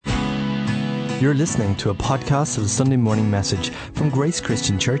You're listening to a podcast of the Sunday morning message from Grace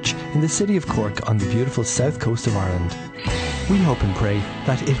Christian Church in the city of Cork on the beautiful south coast of Ireland. We hope and pray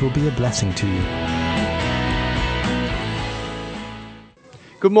that it will be a blessing to you.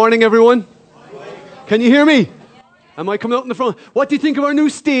 Good morning, everyone. Can you hear me? Am I coming out in the front? What do you think of our new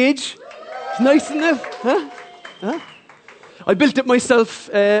stage? It's nice, isn't it? Huh? I built it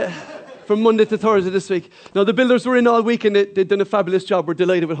myself from Monday to Thursday this week. Now, the builders were in all week and they've done a fabulous job. We're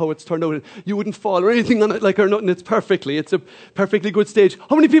delighted with how it's turned out. You wouldn't fall or anything on it like or nothing. It's a perfectly good stage.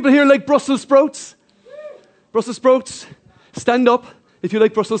 How many people here like Brussels sprouts? Brussels sprouts? Stand up if you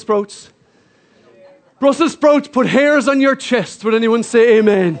like Brussels sprouts. Brussels sprouts put hairs on your chest. Would anyone say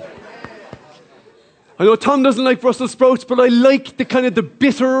amen? I know Tom doesn't like Brussels sprouts, but I like the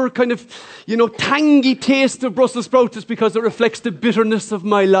bitter, tangy taste of Brussels sprouts just because it reflects the bitterness of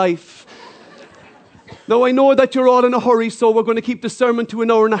my life. Now, I know that you're all in a hurry, so we're going to keep the sermon to an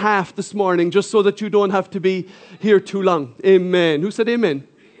hour and a half this morning, just so that you don't have to be here too long. Amen. Who said amen?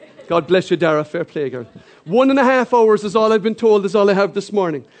 God bless you, Dara. Fair play, girl. 1.5 hours is all I've been told, is all I have this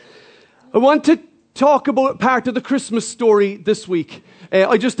morning. I want to talk about part of the Christmas story this week.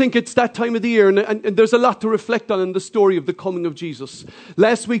 I just think it's that time of the year, and there's a lot to reflect on in the story of the coming of Jesus.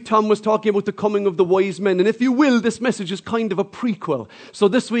 Last week, Tom was talking about the coming of the wise men, and if you will, this message is kind of a prequel. So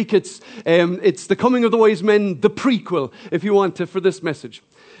this week, it's the coming of the wise men, the prequel, if you want to, for this message.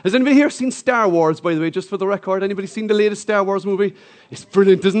 Has anybody here seen Star Wars, by the way, just for the record? Anybody seen the latest Star Wars movie? It's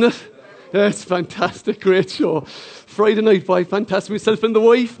brilliant, isn't it? Yeah, it's fantastic, great show. Friday night, boy, fantastic. Myself and the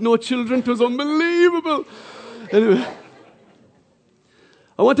wife, no children, it was unbelievable. Anyway,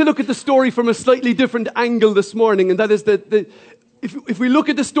 I want to look at the story from a slightly different angle this morning, and that is that if we look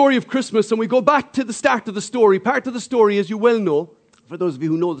at the story of Christmas and we go back to the start of the story, part of the story, as you well know, for those of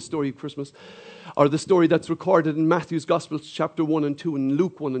you who know the story of Christmas, or the story that's recorded in Matthew's Gospel, chapter 1 and 2, and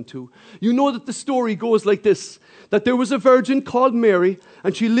Luke 1 and 2, you know that the story goes like this, that there was a virgin called Mary,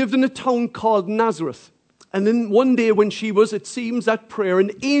 and she lived in a town called Nazareth. And then one day when she was, it seems, at prayer,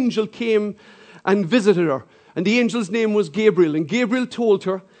 an angel came and visited her. And the angel's name was Gabriel. And Gabriel told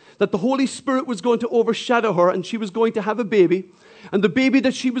her that the Holy Spirit was going to overshadow her and she was going to have a baby. And the baby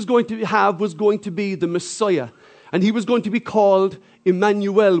that she was going to have was going to be the Messiah. And he was going to be called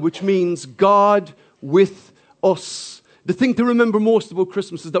Emmanuel, which means God with us. The thing to remember most about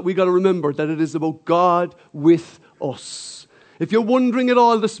Christmas is that we got to remember that it is about God with us. If you're wondering at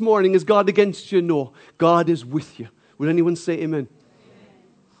all this morning, is God against you? No, God is with you. Would anyone say amen?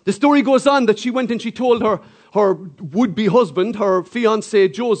 The story goes on that she went and she told her would-be husband, her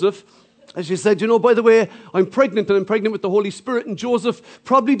fiancé Joseph, and she said, by the way, I'm pregnant and I'm pregnant with the Holy Spirit. And Joseph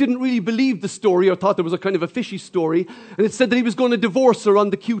probably didn't really believe the story or thought there was a kind of a fishy story. And it said that he was going to divorce her on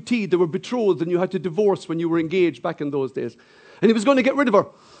the QT. They were betrothed and you had to divorce when you were engaged back in those days. And he was going to get rid of her.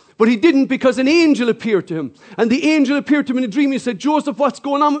 But he didn't, because an angel appeared to him. And the angel appeared to him in a dream. He said, Joseph, what's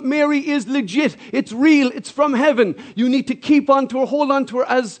going on with Mary is legit. It's real. It's from heaven. You need to keep on to her, hold on to her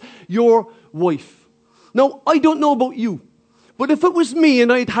as your wife. Now, I don't know about you, but if it was me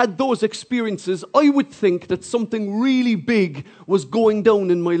and I'd had those experiences, I would think that something really big was going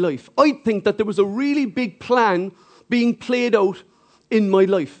down in my life. I'd think that there was a really big plan being played out in my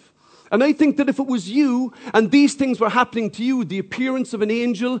life. And I think that if it was you and these things were happening to you, the appearance of an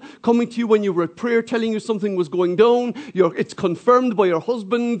angel coming to you when you were at prayer, telling you something was going down, it's confirmed by your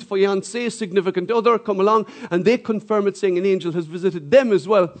husband, fiancé, significant other, come along, and they confirm it saying an angel has visited them as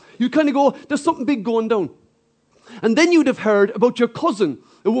well. You kind of go, there's something big going down. And then you'd have heard about your cousin,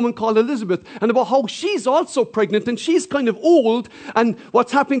 a woman called Elizabeth, and about how she's also pregnant and she's kind of old, and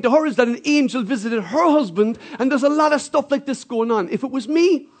what's happening to her is that an angel visited her husband, and there's a lot of stuff like this going on. If it was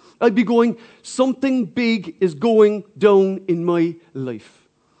me, I'd be going, something big is going down in my life.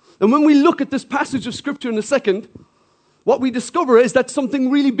 And when we look at this passage of Scripture in a second, what we discover is that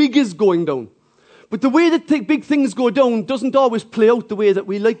something really big is going down. But the way that big things go down doesn't always play out the way that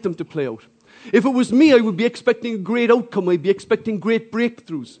we like them to play out. If it was me, I would be expecting a great outcome. I'd be expecting great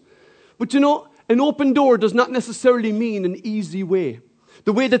breakthroughs. But an open door does not necessarily mean an easy way.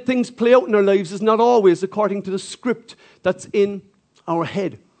 The way that things play out in our lives is not always according to the script that's in our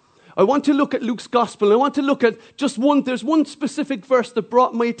head. I want to look at Luke's Gospel. I want to look at there's one specific verse that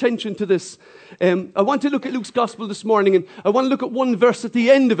brought my attention to this. I want to look at Luke's Gospel this morning, and I want to look at one verse at the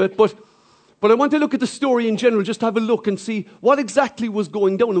end of it, but I want to look at the story in general, just have a look and see what exactly was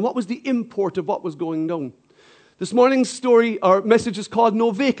going down and what was the import of what was going down. This morning's story, our message is called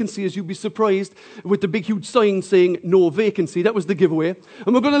No Vacancy, as you'd be surprised, with the big huge sign saying No Vacancy. That was the giveaway.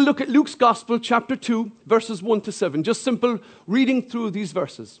 And we're going to look at Luke's Gospel, chapter 2, verses 1 to 7. Just simple reading through these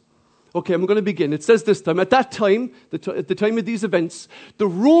verses. Okay, I'm going to begin. It says this time, at that time, at the time of these events, the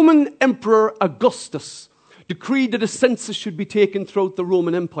Roman Emperor Augustus decreed that a census should be taken throughout the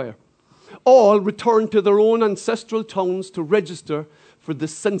Roman Empire. All returned to their own ancestral towns to register for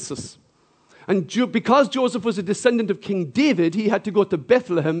this census. And because Joseph was a descendant of King David, he had to go to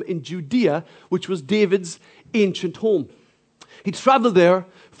Bethlehem in Judea, which was David's ancient home. He traveled there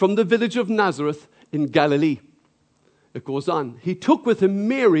from the village of Nazareth in Galilee. It goes on. He took with him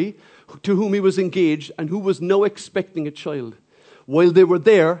Mary, to whom he was engaged, and who was now expecting a child. While they were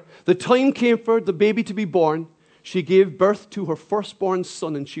there, the time came for the baby to be born. She gave birth to her firstborn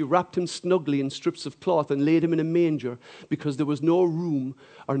son, and she wrapped him snugly in strips of cloth and laid him in a manger because there was no room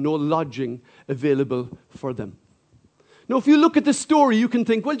or no lodging available for them. Now, if you look at this story, you can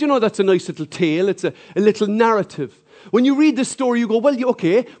think, well, that's a nice little tale. It's a little narrative. When you read this story, you go, well,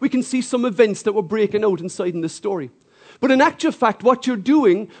 okay, we can see some events that were breaking out inside in this story. But in actual fact, what you're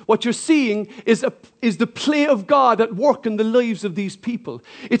seeing is the play of God at work in the lives of these people.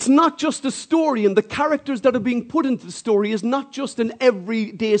 It's not just a story, and the characters that are being put into the story is not just an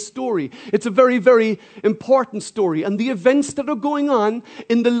everyday story. It's a very, very important story. And the events that are going on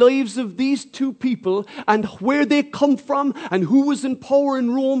in the lives of these two people and where they come from and who was in power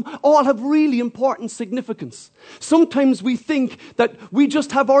in Rome all have really important significance. Sometimes we think that we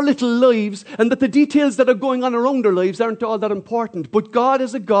just have our little lives and that the details that are going on around our lives aren't all that important. But God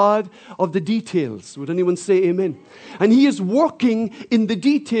is a God of the details. Would anyone say amen? And He is working in the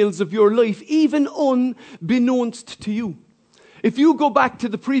details of your life, even unbeknownst to you. If you go back to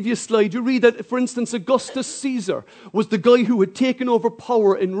the previous slide, you read that, for instance, Augustus Caesar was the guy who had taken over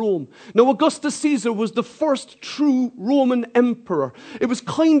power in Rome. Now, Augustus Caesar was the first true Roman emperor. It was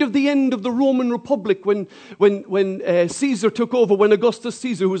kind of the end of the Roman Republic when Caesar took over, when Augustus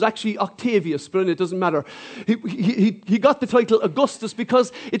Caesar, who was actually Octavius, but it doesn't matter. He got the title Augustus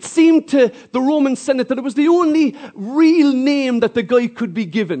because it seemed to the Roman Senate that it was the only real name that the guy could be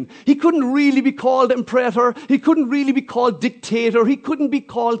given. He couldn't really be called imperator. He couldn't really be called dictator. He couldn't be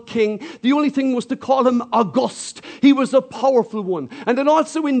called king. The only thing was to call him August. He was a powerful one. And it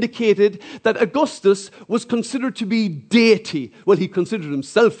also indicated that Augustus was considered to be deity. Well, he considered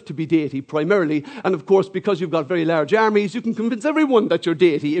himself to be deity primarily. And of course, because you've got very large armies, you can convince everyone that you're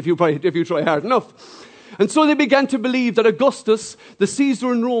deity if you try hard enough. And so they began to believe that Augustus, the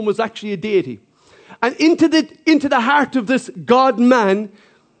Caesar in Rome, was actually a deity. And into the heart of this God-man,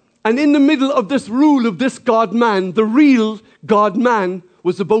 and in the middle of this rule of this God-man, the real God-man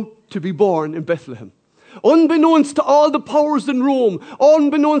was about to be born in Bethlehem. Unbeknownst to all the powers in Rome,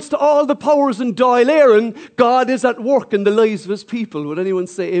 unbeknownst to all the powers in Dáil Éireann, God is at work in the lives of His people. Would anyone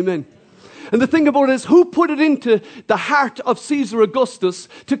say amen? And the thing about it is, who put it into the heart of Caesar Augustus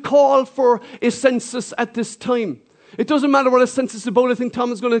to call for a census at this time? It doesn't matter what a census is about. I think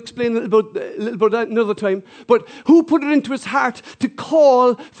Tom is going to explain a little about that another time. But who put it into his heart to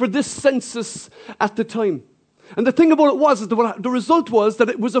call for this census at the time? And the thing about it was, the result was that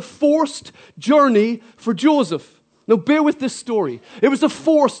it was a forced journey for Joseph. Now, bear with this story. It was a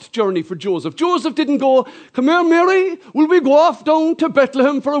forced journey for Joseph. Joseph didn't go, come here, Mary, will we go off down to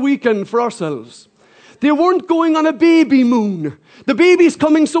Bethlehem for a weekend for ourselves? They weren't going on a baby moon. The baby's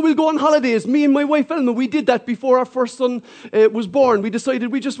coming, so we'll go on holidays. Me and my wife, Elma, we did that before our first son was born. We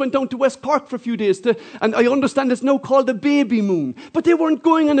decided we just went down to West Cork for a few days. And I understand it's now called a baby moon. But they weren't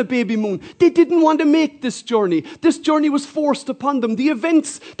going on a baby moon. They didn't want to make this journey. This journey was forced upon them. The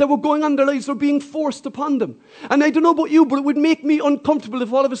events that were going on in their lives were being forced upon them. And I don't know about you, but it would make me uncomfortable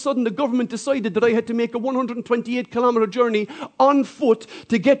if all of a sudden the government decided that I had to make a 128-kilometer journey on foot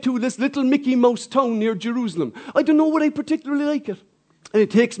to get to this little Mickey Mouse town near Jerusalem. I don't know would I particularly like it. And it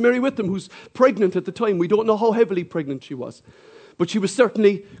takes Mary with them, who's pregnant at the time. We don't know how heavily pregnant she was. But she was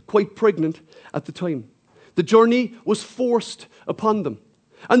certainly quite pregnant at the time. The journey was forced upon them.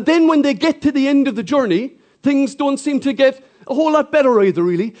 And then when they get to the end of the journey, things don't seem to get a whole lot better either,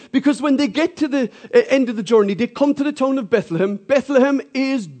 really. Because when they get to the end of the journey, they come to the town of Bethlehem. Bethlehem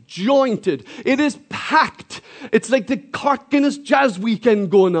is jointed. It is packed. It's like the Cork Guinness Jazz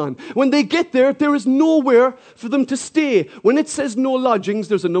Weekend going on. When they get there, there is nowhere for them to stay. When it says no lodgings,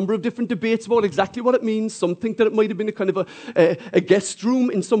 there's a number of different debates about exactly what it means. Some think that it might have been a kind of a guest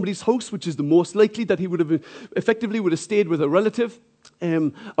room in somebody's house, which is the most likely, that he would have effectively would have stayed with a relative.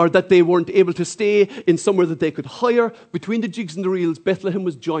 Or that they weren't able to stay in somewhere that they could hire. Between the jigs and the reels, Bethlehem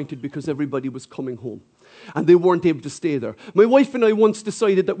was jointed because everybody was coming home. And they weren't able to stay there. My wife and I once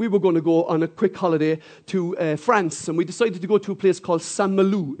decided that we were going to go on a quick holiday to France. And we decided to go to a place called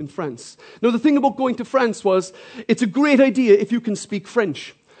Saint-Malo in France. Now, the thing about going to France was, it's a great idea if you can speak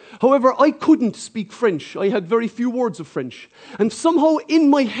French. However, I couldn't speak French. I had very few words of French. And somehow in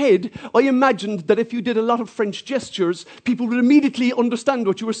my head, I imagined that if you did a lot of French gestures, people would immediately understand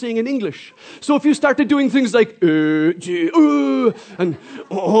what you were saying in English. So if you started doing things like, and,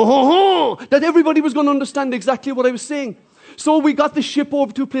 that everybody was going to understand exactly what I was saying. So we got the ship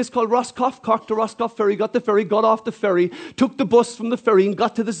over to a place called Roscoff, Cork to Roscoff ferry, got the ferry, got off the ferry, took the bus from the ferry and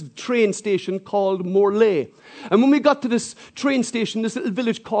got to this train station called Morlaix. And when we got to this train station, this little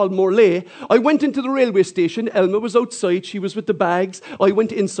village called Morlaix, I went into the railway station. Elma was outside. She was with the bags. I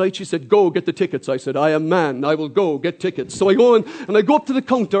went inside. She said, go get the tickets. I said, I am man. I will go get tickets. So I go in and I go up to the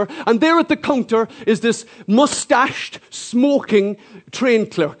counter. And there at the counter is this mustached, smoking train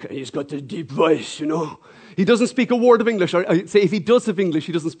clerk. And he's got the deep voice, you know. He doesn't speak a word of English. I say if he does have English,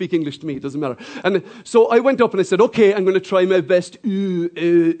 he doesn't speak English to me. It doesn't matter. And so I went up and I said, okay, I'm going to try my best. And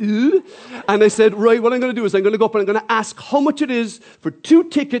I said, right, what I'm going to do is I'm going to go up and I'm going to ask how much it is for 2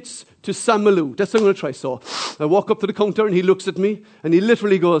 tickets to Saint-Malo. That's what I'm going to try. So I walk up to the counter and he looks at me and he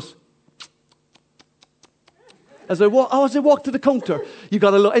literally goes, as I walk to the counter, you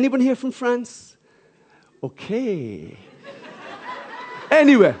got to look. Anyone here from France? Okay.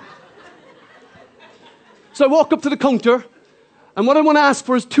 Anyway. So I walk up to the counter, and what I want to ask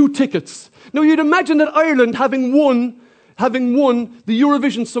for is 2 tickets. Now, you'd imagine that Ireland, having won the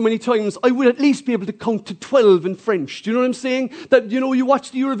Eurovision so many times, I would at least be able to count to 12 in French. Do you know what I'm saying? That, you know, you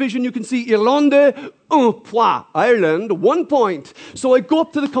watch the Eurovision, you can see Irlande, 1 point. Ireland, 1 point. So I go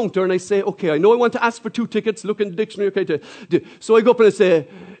up to the counter, and I say, okay, I know I want to ask for 2 tickets. Look in the dictionary. Okay, so I go up and I say,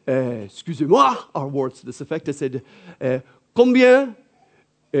 excusez-moi, or words to this effect. I said, combien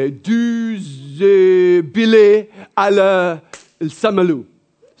 12 billets à la Saint-Malo.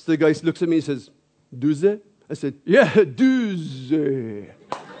 So the guy looks at me and says, 12? I said, yeah, 12.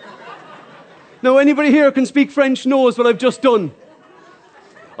 Now, anybody here who can speak French knows what I've just done.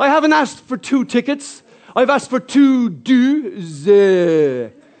 I haven't asked for 2 tickets. I've asked for 2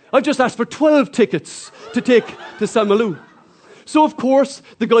 12. I've just asked for 12 tickets to take to Saint-Malo. So, of course,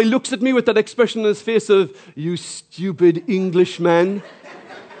 the guy looks at me with that expression on his face of, you stupid Englishman.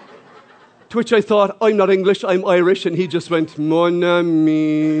 To which I thought, I'm not English, I'm Irish. And he just went, mon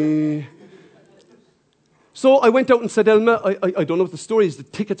ami. So I went out and said, Elma, I don't know what the story is. The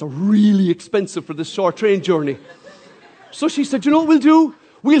tickets are really expensive for this short train journey. So she said, you know what we'll do?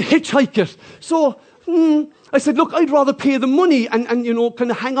 We'll hitchhike it. So I said, look, I'd rather pay the money and you know,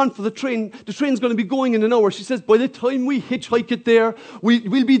 kind of hang on for the train. The train's going to be going in an hour. She says, by the time we hitchhike it there,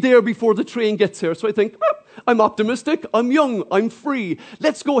 we'll be there before the train gets here. So I think, I'm optimistic, I'm young, I'm free.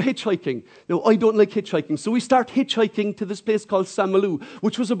 Let's go hitchhiking. Now, I don't like hitchhiking. So we start hitchhiking to this place called Saint-Malo,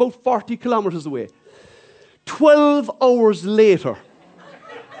 which was about 40 kilometers away. 12 hours later,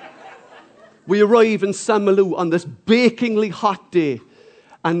 we arrive in Saint-Malo on this bakingly hot day.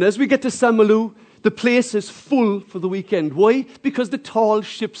 And as we get to Saint-Malo, the place is full for the weekend. Why? Because the Tall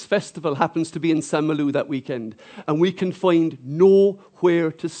Ships Festival happens to be in Saint-Malo that weekend. And we can find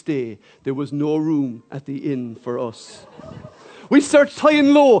nowhere to stay. There was no room at the inn for us. We searched high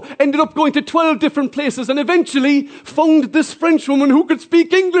and low, ended up going to 12 different places, and eventually found this French woman who could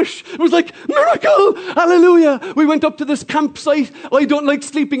speak English. It was like, miracle! Hallelujah! We went up to this campsite. I don't like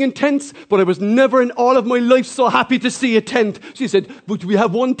sleeping in tents, but I was never in all of my life so happy to see a tent. She said, but we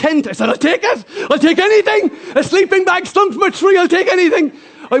have 1 tent. I said, I'll take it. I'll take anything. A sleeping bag slung from a tree. I'll take anything.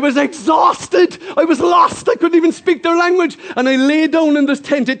 I was exhausted. I was lost. I couldn't even speak their language. And I lay down in this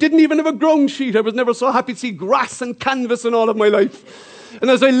tent. It didn't even have a ground sheet. I was never so happy to see grass and canvas in all of my life. And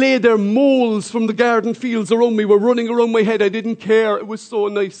as I lay there, moles from the garden fields around me were running around my head. I didn't care. It was so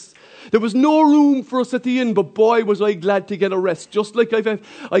nice. There was no room for us at the inn, but boy, was I glad to get a rest. Just like I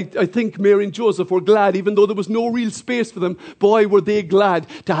think Mary and Joseph were glad, even though there was no real space for them. Boy, were they glad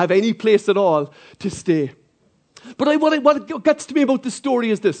to have any place at all to stay. But what gets to me about this story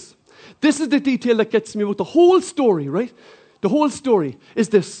is this. This is the detail that gets me about the whole story, right? The whole story is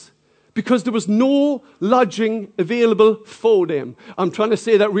this. Because there was no lodging available for them. I'm trying to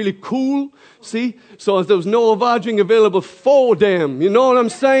say that really cool, see? So there was no lodging available for them. You know what I'm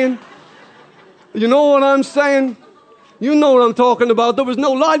saying? You know what I'm saying? You know what I'm talking about. There was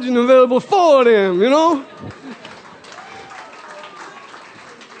no lodging available for them, you know?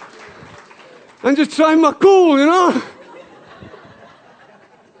 I'm just trying my cool, you know?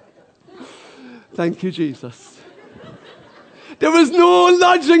 Thank you, Jesus. There was no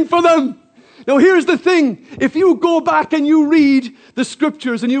lodging for them. Now, here's the thing. If you go back and you read the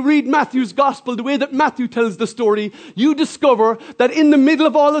scriptures and you read Matthew's gospel, the way that Matthew tells the story, you discover that in the middle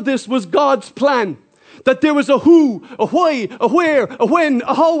of all of this was God's plan. That there was a who, a why, a where, a when,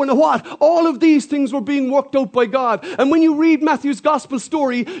 a how, and a what. All of these things were being worked out by God. And when you read Matthew's gospel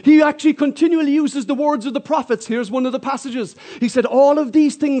story, he actually continually uses the words of the prophets. Here's one of the passages. He said, all of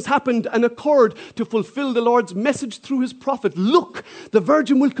these things happened and occurred to fulfill the Lord's message through his prophet. Look, the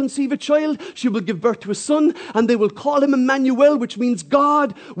virgin will conceive a child. She will give birth to a son, and they will call him Emmanuel, which means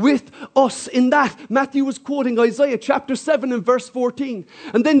God with us. In that, Matthew was quoting Isaiah chapter 7 and verse 14.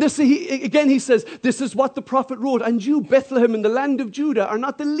 And then he says, this is what the prophet wrote. And you, Bethlehem, in the land of Judah, are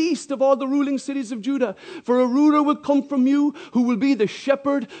not the least of all the ruling cities of Judah. For a ruler will come from you who will be the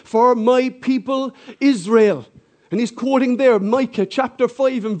shepherd for my people Israel. And he's quoting there Micah chapter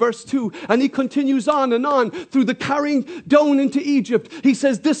 5 and verse 2. And he continues on and on through the carrying down into Egypt. He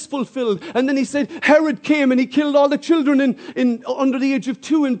says this fulfilled. And then he said Herod came and he killed all the children in under the age of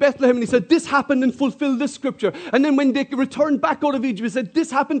 2 in Bethlehem. And he said this happened and fulfilled this scripture. And then when they returned back out of Egypt, he said this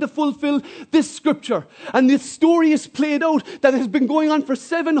happened to fulfill this scripture. And this story is played out that has been going on for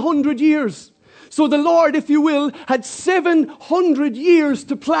 700 years. So the Lord, if you will, had 700 years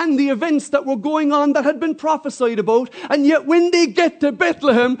to plan the events that were going on that had been prophesied about. And yet when they get to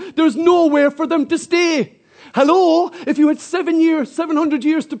Bethlehem, there's nowhere for them to stay. Hello? If you had 700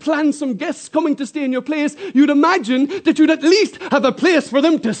 years to plan some guests coming to stay in your place, you'd imagine that you'd at least have a place for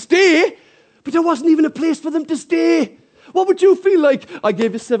them to stay. But there wasn't even a place for them to stay. What would you feel like? I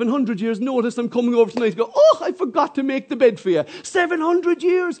gave you 700 years notice. I'm coming over tonight to go, I forgot to make the bed for you. 700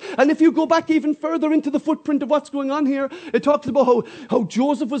 years. And if you go back even further into the footprint of what's going on here, it talks about how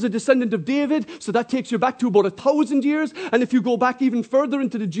Joseph was a descendant of David. So that takes you back to about 1,000 years. And if you go back even further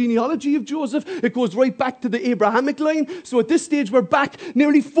into the genealogy of Joseph, it goes right back to the Abrahamic line. So at this stage, we're back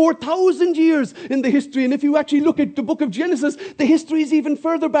nearly 4,000 years in the history. And if you actually look at the book of Genesis, the history is even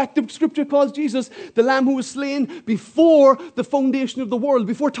further back. The scripture calls Jesus the Lamb who was slain before the foundation of the world,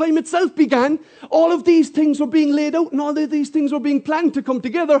 before time itself began. All of these things were being laid out and all of these things were being planned to come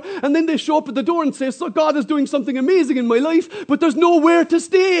together, and then they show up at the door and say, so God is doing something amazing in my life, but there's nowhere to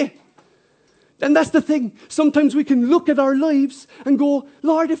stay. And that's the thing. Sometimes we can look at our lives and go,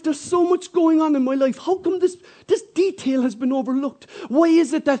 Lord, if there's so much going on in my life, how come this detail has been overlooked? Why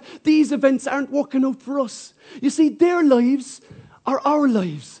is it that these events aren't working out for us? You see, their lives are our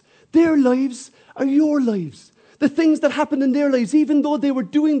lives. Their lives are your lives. The things that happened in their lives, even though they were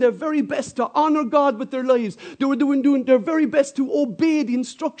doing their very best to honor God with their lives, they were doing their very best to obey the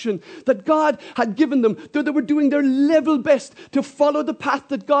instruction that God had given them, they were doing their level best to follow the path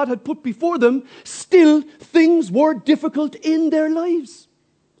that God had put before them, still things were difficult in their lives.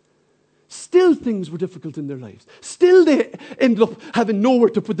 Still things were difficult in their lives. Still they ended up having nowhere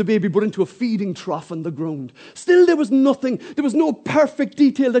to put the baby but into a feeding trough on the ground. Still there was nothing, there was no perfect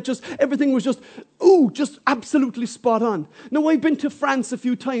detail that everything was just absolutely spot on. Now I've been to France a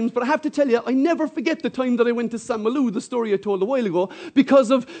few times, but I have to tell you, I never forget the time that I went to Saint-Malo, the story I told a while ago,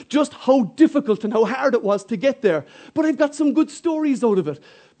 because of just how difficult and how hard it was to get there. But I've got some good stories out of it.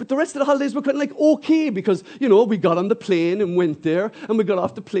 But the rest of the holidays were kind of like okay because, we got on the plane and went there, and we got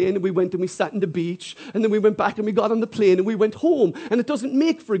off the plane and we went and we sat on the beach, and then we went back and we got on the plane and we went home. And it doesn't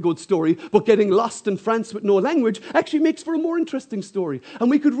make for a good story, but getting lost in France with no language actually makes for a more interesting story.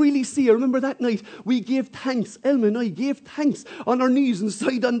 And we could really see, I remember that night, we gave thanks, Elma and I gave thanks on our knees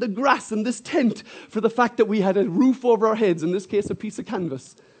inside on the grass in this tent for the fact that we had a roof over our heads, in this case a piece of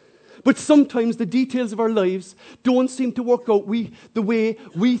canvas. But sometimes the details of our lives don't seem to work out the way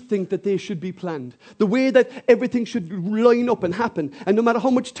we think that they should be planned. The way that everything should line up and happen. And no matter how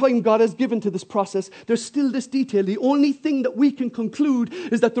much time God has given to this process, there's still this detail. The only thing that we can conclude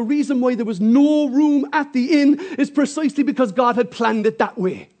is that the reason why there was no room at the inn is precisely because God had planned it that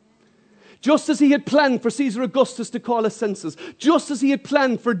way. Just as he had planned for Caesar Augustus to call a census, just as he had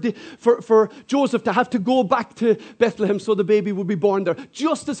planned for Joseph to have to go back to Bethlehem so the baby would be born there,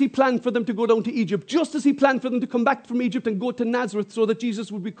 just as he planned for them to go down to Egypt, just as he planned for them to come back from Egypt and go to Nazareth so that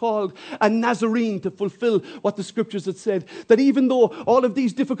Jesus would be called a Nazarene to fulfill what the scriptures had said, that even though all of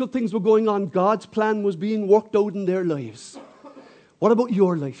these difficult things were going on, God's plan was being worked out in their lives. What about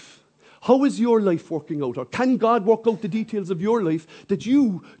your life? How is your life working out? Or can God work out the details of your life that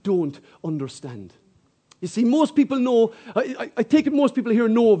you don't understand? You see, most people know, I take it most people here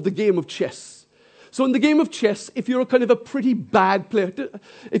know of the game of chess. So in the game of chess, if you're kind of a pretty bad player,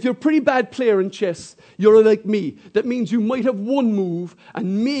 if you're a pretty bad player in chess, you're like me. That means you might have one move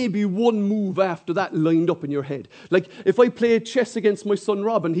and maybe one move after that lined up in your head. Like if I play chess against my son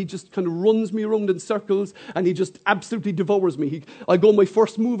Robin, he just kind of runs me around in circles and he just absolutely devours me. I go my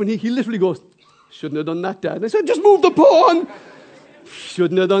first move and he literally goes, shouldn't have done that, Dad. And I said, just move the pawn.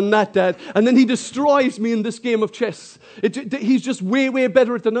 Shouldn't have done that, Dad. And then he destroys me in this game of chess. He's just way, way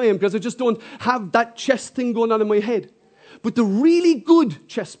better at than I am because I just don't have that chess thing going on in my head. But the really good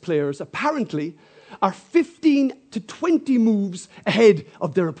chess players, apparently, are 15 to 20 moves ahead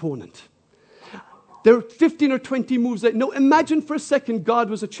of their opponent. They're 15 or 20 moves ahead. Now, imagine for a second God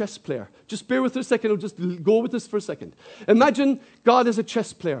was a chess player. Just bear with us a second. I'll just go with this for a second. Imagine God is a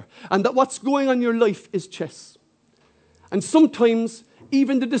chess player and that what's going on in your life is chess. And sometimes,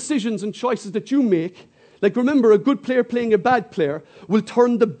 even the decisions and choices that you make, like remember, a good player playing a bad player will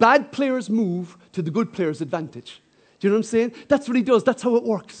turn the bad player's move to the good player's advantage. Do you know what I'm saying? That's what he does. That's how it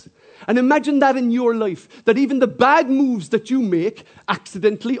works. And imagine that in your life, that even the bad moves that you make,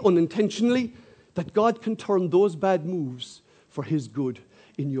 accidentally, unintentionally, that God can turn those bad moves for his good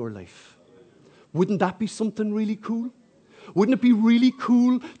in your life. Wouldn't that be something really cool? Wouldn't it be really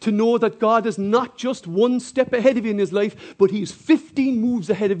cool to know that God is not just one step ahead of you in his life, but he's 15 moves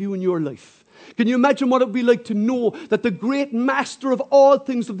ahead of you in your life? Can you imagine what it would be like to know that the great master of all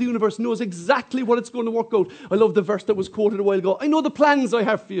things of the universe knows exactly what it's going to work out? I love the verse that was quoted a while ago. I know the plans I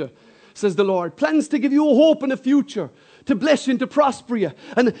have for you, says the Lord. Plans to give you a hope and a future, to bless you and to prosper you.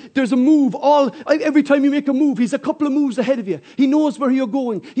 And there's a move. Every time you make a move, he's a couple of moves ahead of you. He knows where you're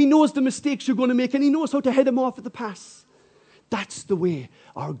going. He knows the mistakes you're going to make, and he knows how to head them off at the pass. That's the way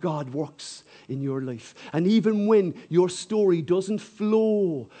our God works in your life. And even when your story doesn't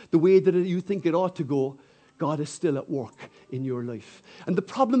flow the way that you think it ought to go, God is still at work in your life. And the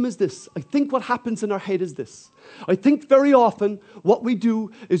problem is this. I think what happens in our head is this. I think very often what we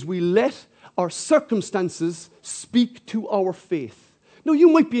do is we let our circumstances speak to our faith. Now, you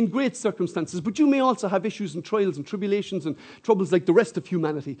might be in great circumstances, but you may also have issues and trials and tribulations and troubles like the rest of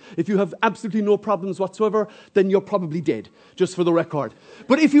humanity. If you have absolutely no problems whatsoever, then you're probably dead, just for the record.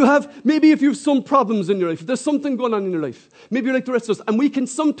 But if you have some problems in your life, if there's something going on in your life, maybe you're like the rest of us, and we can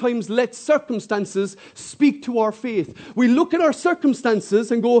sometimes let circumstances speak to our faith. We look at our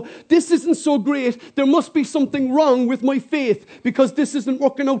circumstances and go, this isn't so great, there must be something wrong with my faith because this isn't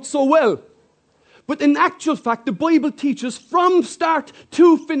working out so well. But in actual fact, the Bible teaches from start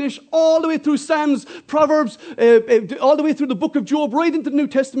to finish, all the way through Psalms, Proverbs, all the way through the book of Job, right into the New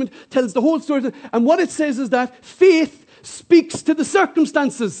Testament, tells the whole story. And what it says is that faith speaks to the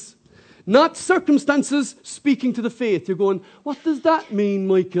circumstances, not circumstances speaking to the faith. You're going, what does that mean,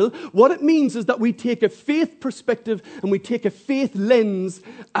 Michael? What it means is that we take a faith perspective and we take a faith lens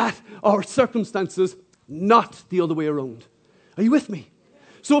at our circumstances, not the other way around. Are you with me?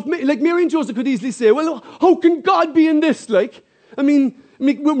 So, like Mary and Joseph could easily say, well, how can God be in this? I mean,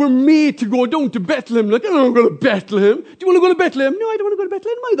 we're made to go down to Bethlehem. I don't want to go to Bethlehem. Do you want to go to Bethlehem? No, I don't want to go to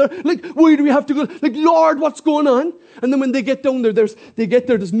Bethlehem either. Why do we have to go? Lord, what's going on? And then when they get down there,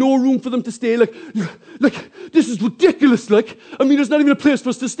 there's no room for them to stay. This is ridiculous. There's not even a place for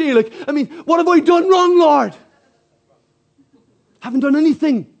us to stay. What have I done wrong, Lord? Haven't done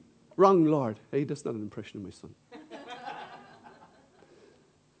anything wrong, Lord. Hey, that's not an impression of my son.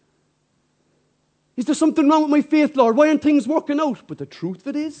 Is there something wrong with my faith, Lord? Why aren't things working out? But the truth of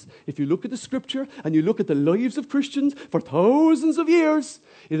it is, if you look at the scripture and you look at the lives of Christians for thousands of years,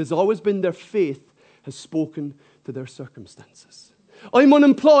 it has always been their faith has spoken to their circumstances. I'm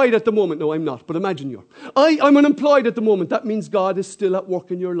unemployed at the moment. No, I'm not, but imagine you're. I'm unemployed at the moment. That means God is still at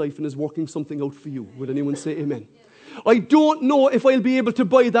work in your life and is working something out for you. Would anyone say amen? I don't know if I'll be able to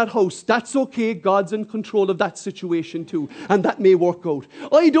buy that house. That's okay. God's in control of that situation too. And that may work out.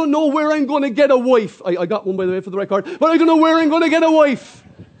 I don't know where I'm going to get a wife. I got one, by the way, for the record. But I don't know where I'm going to get a wife.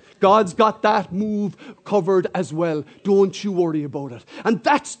 God's got that move covered as well. Don't you worry about it. And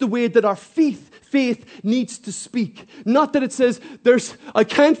that's the way that our faith needs to speak. Not that it says, I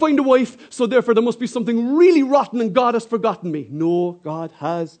can't find a wife, so therefore there must be something really rotten and God has forgotten me. No, God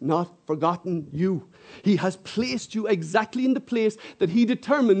has not forgotten you. He has placed you exactly in the place that he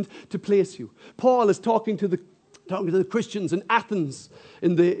determined to place you. Paul is talking to the Christians in Athens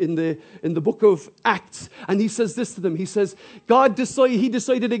in the book of Acts, and he says this to them. He says, he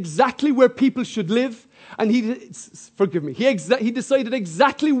decided exactly where people should live, and he decided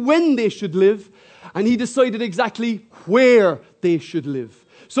exactly when they should live, and he decided exactly where they should live.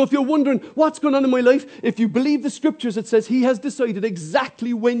 So if you're wondering, what's going on in my life? If you believe the scriptures, it says he has decided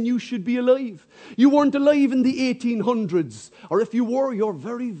exactly when you should be alive. You weren't alive in the 1800s. Or if you were, you're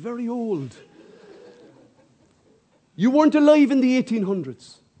very, very old. You weren't alive in the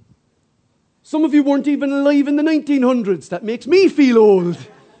 1800s. Some of you weren't even alive in the 1900s. That makes me feel old.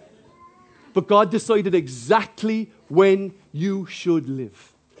 But God decided exactly when you should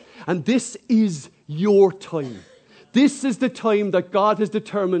live. And this is your time. This is the time that God has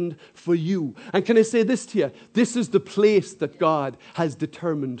determined for you. And can I say this to you? This is the place that God has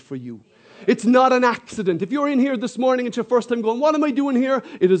determined for you. It's not an accident. If you're in here this morning, it's your first time going, what am I doing here?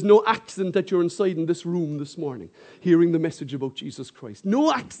 It is no accident that you're inside in this room this morning, hearing the message about Jesus Christ.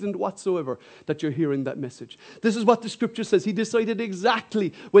 No accident whatsoever that you're hearing that message. This is what the scripture says. He decided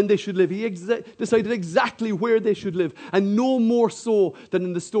exactly when they should live. He decided exactly where they should live. And no more so than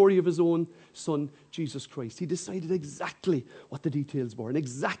in the story of his own Son, Jesus Christ. He decided exactly what the details were and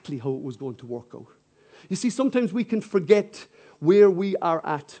exactly how it was going to work out. You see, sometimes we can forget where we are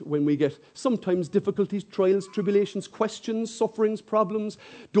at when we get sometimes difficulties, trials, tribulations, questions, sufferings, problems,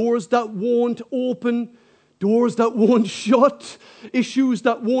 doors that won't open, doors that won't shut, issues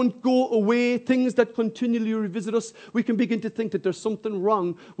that won't go away, things that continually revisit us. We can begin to think that there's something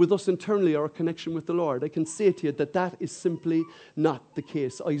wrong with us internally, our connection with the Lord. I can say to you that that is simply not the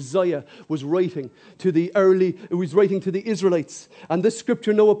case. Isaiah was writing to the Israelites, and this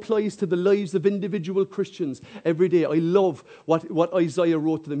scripture now applies to the lives of individual Christians every day. I love what Isaiah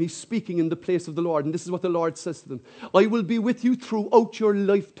wrote to them. He's speaking in the place of the Lord, and this is what the Lord says to them. I will be with you throughout your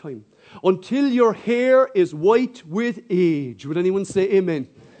lifetime, until your hair is white with age. Would anyone say amen?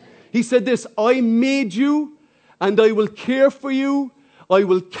 He said this, I made you and I will care for you. I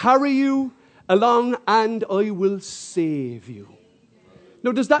will carry you along and I will save you.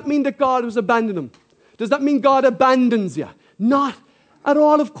 Now, does that mean that God has abandoned him? Does that mean God abandons you? Not at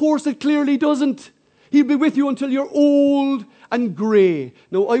all. Of course, it clearly doesn't. He'll be with you until you're old and grey.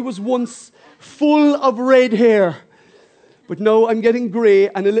 Now, I was once full of red hair. But now I'm getting grey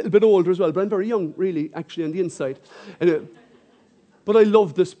and a little bit older as well. But I'm very young, really, actually, on the inside. But I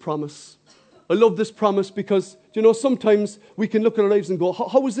love this promise. I love this promise because, you know, sometimes we can look at our lives and go,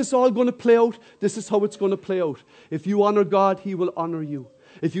 how is this all going to play out? This is how it's going to play out. If you honor God, He will honor you.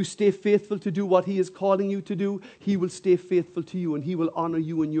 If you stay faithful to do what He is calling you to do, He will stay faithful to you and He will honor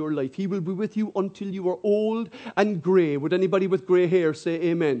you in your life. He will be with you until you are old and grey. Would anybody with grey hair say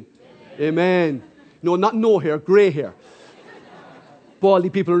amen? Amen. No, not no hair, grey hair.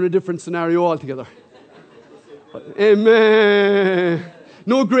 Baldy people are in a different scenario altogether. Amen.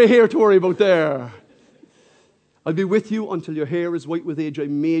 No grey hair to worry about there. I'll be with you until your hair is white with age. I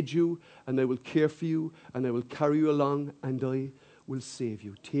made you, and I will care for you, and I will carry you along, and I will save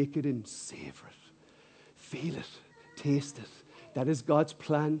you. Take it in, savor it, feel it, taste it. That is God's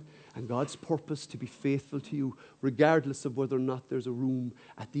plan and God's purpose, to be faithful to you, regardless of whether or not there's a room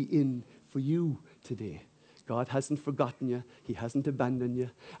at the inn for you today. God hasn't forgotten you. He hasn't abandoned you.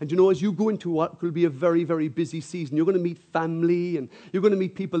 And you know, as you go into what will be a very, very busy season, you're going to meet family and you're going to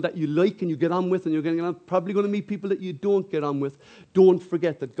meet people that you like and you get on with, and you're probably going to meet people that you don't get on with. Don't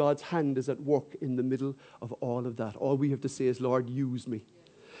forget that God's hand is at work in the middle of all of that. All we have to say is, Lord, use me.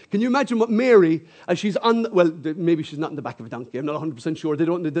 Can you imagine what Mary, as she's on, maybe she's not in the back of a donkey. I'm not 100% sure.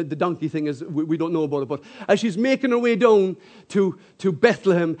 The donkey thing is, we don't know about it. But as she's making her way down to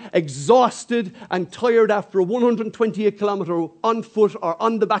Bethlehem, exhausted and tired after a 128-kilometer on foot or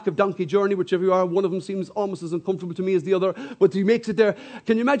on the back of donkey journey, whichever you are, one of them seems almost as uncomfortable to me as the other, but she makes it there.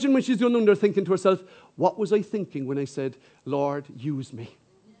 Can you imagine when she's down under thinking to herself, what was I thinking when I said, Lord, use me?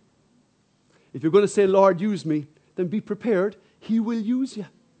 If you're going to say, Lord, use me, then be prepared. He will use you.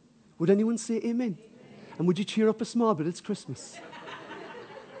 Would anyone say amen? Amen? And would you cheer up a small bit? It's Christmas.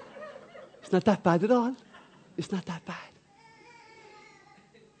 It's not that bad at all. It's not that bad.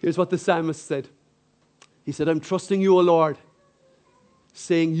 Here's what the psalmist said. He said, I'm trusting you, O Lord,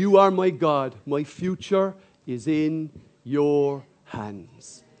 saying, you are my God. My future is in your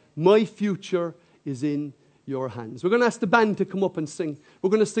hands. My future is in your hands. We're going to ask the band to come up and sing. We're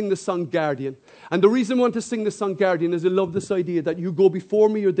going to sing the song Guardian. And the reason I want to sing the song Guardian is I love this idea that you go before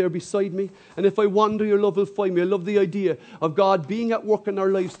me, you're there beside me. And if I wander, your love will find me. I love the idea of God being at work in our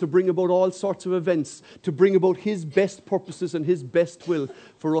lives to bring about all sorts of events, to bring about His best purposes and His best will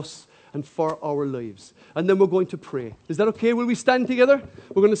for us and for our lives. And then we're going to pray. Is that okay? Will we stand together?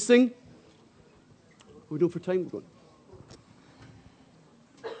 We're going to sing. What are we doing for time? We're going.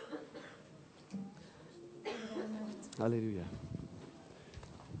 Hallelujah.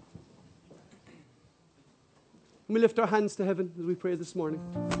 Can we lift our hands to heaven as we pray this morning?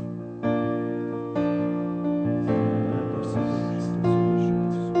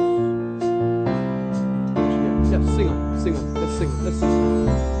 Yeah, sing on. Let's sing.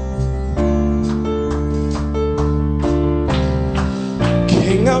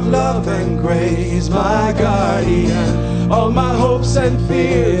 King of love and grace, my guardian, all my hopes and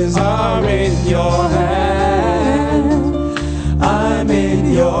fears are in your hands. I'm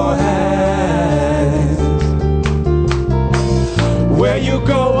in your hands. Where you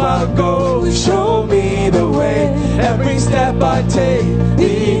go, I'll go. to show me the way. Every step I take,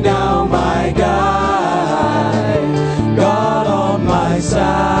 be now my guide, God on my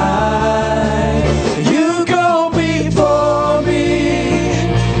side. You go before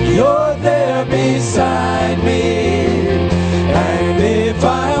me, you're there beside me, and if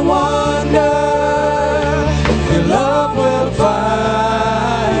I wander, your love will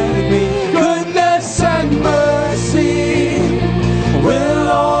find me. Goodness and mercy will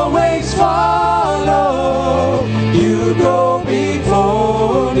always follow. You go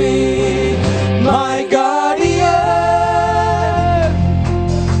before me, my guardian.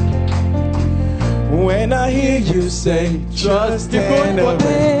 When I hear you say, trust and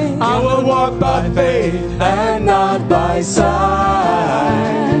obey, I will walk by faith and not by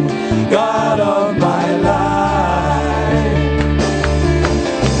sight, God of my life.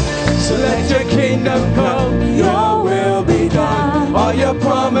 So let your kingdom come, your will be done. All your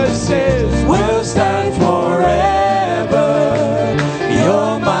promises will stand forever.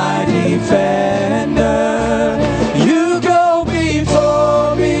 You're my defender. You go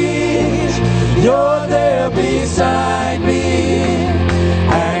before me, you're there beside me,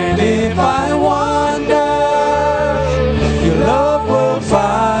 and if I wander, your love will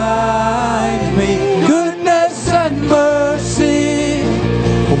find me. Goodness and mercy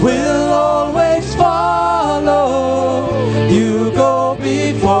will always follow. You go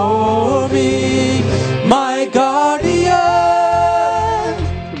before me, my guardian.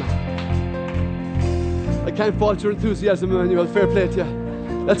 I can't fault your enthusiasm, Emmanuel. Fair play to you.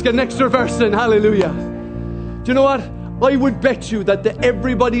 Let's get an extra verse in. Hallelujah. Do you know what? I would bet you that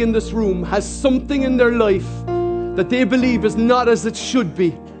everybody in this room has something in their life that they believe is not as it should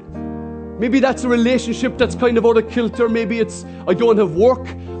be. Maybe that's a relationship that's kind of out of kilter. Maybe it's, I don't have work.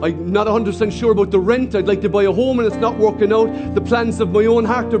 I'm not 100% sure about the rent. I'd like to buy a home and it's not working out. The plans of my own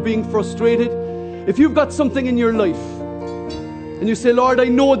heart are being frustrated. If you've got something in your life and you say, Lord, I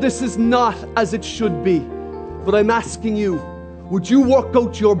know this is not as it should be, but I'm asking you, would you work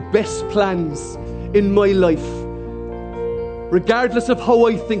out your best plans in my life, regardless of how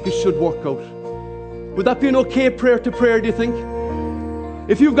I think it should work out? Would that be an okay prayer to prayer, do you think?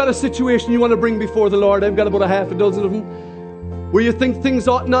 If you've got a situation you want to bring before the Lord, I've got about a half a dozen of them, where you think things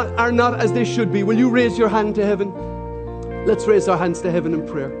are not as they should be, will you raise your hand to heaven? Let's raise our hands to heaven in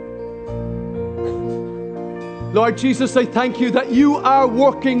prayer. Lord Jesus, I thank you that you are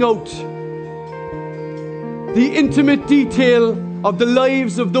working out the intimate detail of the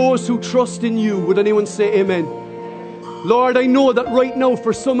lives of those who trust in you. Would anyone say amen? Lord, I know that right now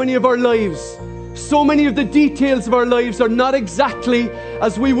for so many of our lives, so many of the details of our lives are not exactly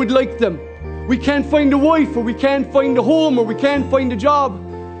as we would like them. We can't find a wife, or we can't find a home, or we can't find a job,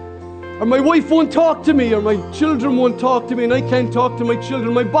 or my wife won't talk to me, or my children won't talk to me, and I can't talk to my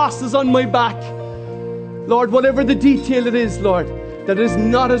children. My boss is on my back. Lord, whatever the detail it is, Lord, that is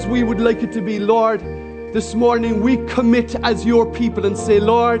not as we would like it to be, Lord, this morning we commit as your people and say,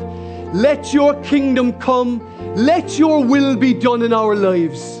 Lord, let your kingdom come, let your will be done in our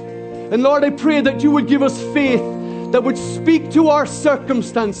lives. And Lord, I pray that you would give us faith that would speak to our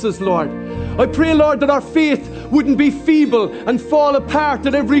circumstances, Lord. I pray, Lord, that our faith wouldn't be feeble and fall apart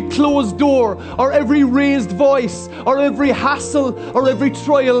at every closed door, or every raised voice, or every hassle, or every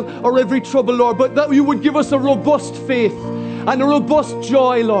trial, or every trouble, Lord, but that you would give us a robust faith and a robust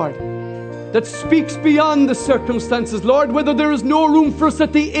joy, Lord, that speaks beyond the circumstances, Lord, whether there is no room for us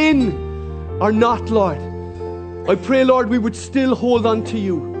at the inn or not, Lord. I pray, Lord, we would still hold on to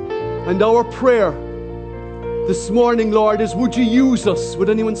you. And our prayer this morning, Lord, is would you use us? Would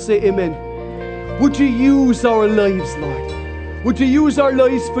anyone say amen? Would you use our lives, Lord? Would you use our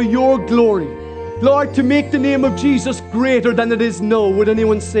lives for your glory? Lord, to make the name of Jesus greater than it is now. Would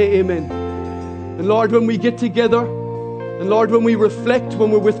anyone say amen? And Lord, when we get together, and Lord, when we reflect, when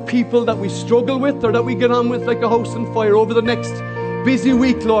we're with people that we struggle with or that we get on with like a house on fire over the next busy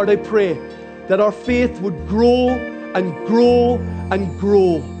week, Lord, I pray that our faith would grow and grow and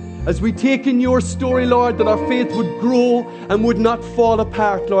grow. As we take in your story, Lord, that our faith would grow and would not fall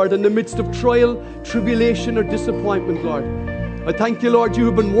apart, Lord, in the midst of trial, tribulation, or disappointment, Lord. I thank you, Lord, you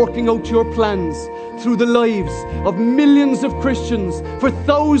have been working out your plans through the lives of millions of Christians for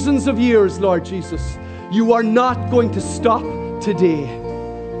thousands of years, Lord Jesus. You are not going to stop today.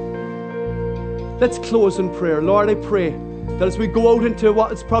 Let's close in prayer. Lord, I pray that as we go out into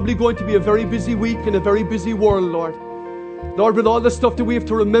what is probably going to be a very busy week in a very busy world, Lord, Lord, with all the stuff that we have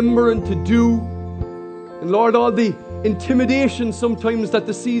to remember and to do, and Lord, all the intimidation sometimes that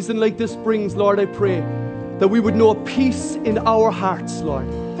the season like this brings, Lord, I pray that we would know a peace in our hearts, Lord.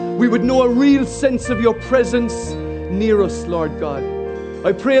 We would know a real sense of your presence near us, Lord God.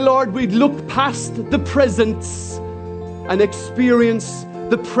 I pray, Lord, we'd look past the presents and experience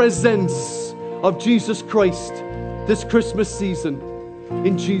the presence of Jesus Christ this Christmas season.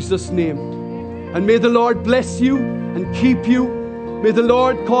 In Jesus' name. And may the Lord bless you and keep you. May the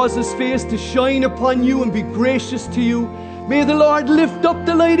Lord cause His face to shine upon you and be gracious to you. May the Lord lift up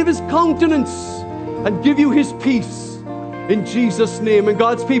the light of His countenance and give you His peace. In Jesus' name. And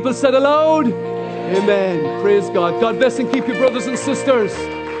God's people said aloud, amen. Praise God. God bless and keep you, brothers and sisters.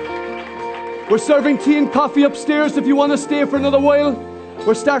 We're serving tea and coffee upstairs if you want to stay for another while.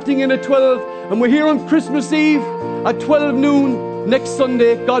 We're starting in at 12 and we're here on Christmas Eve at 12 noon next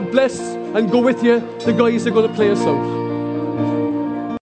Sunday. God bless and go with you. The guys are going to play us out.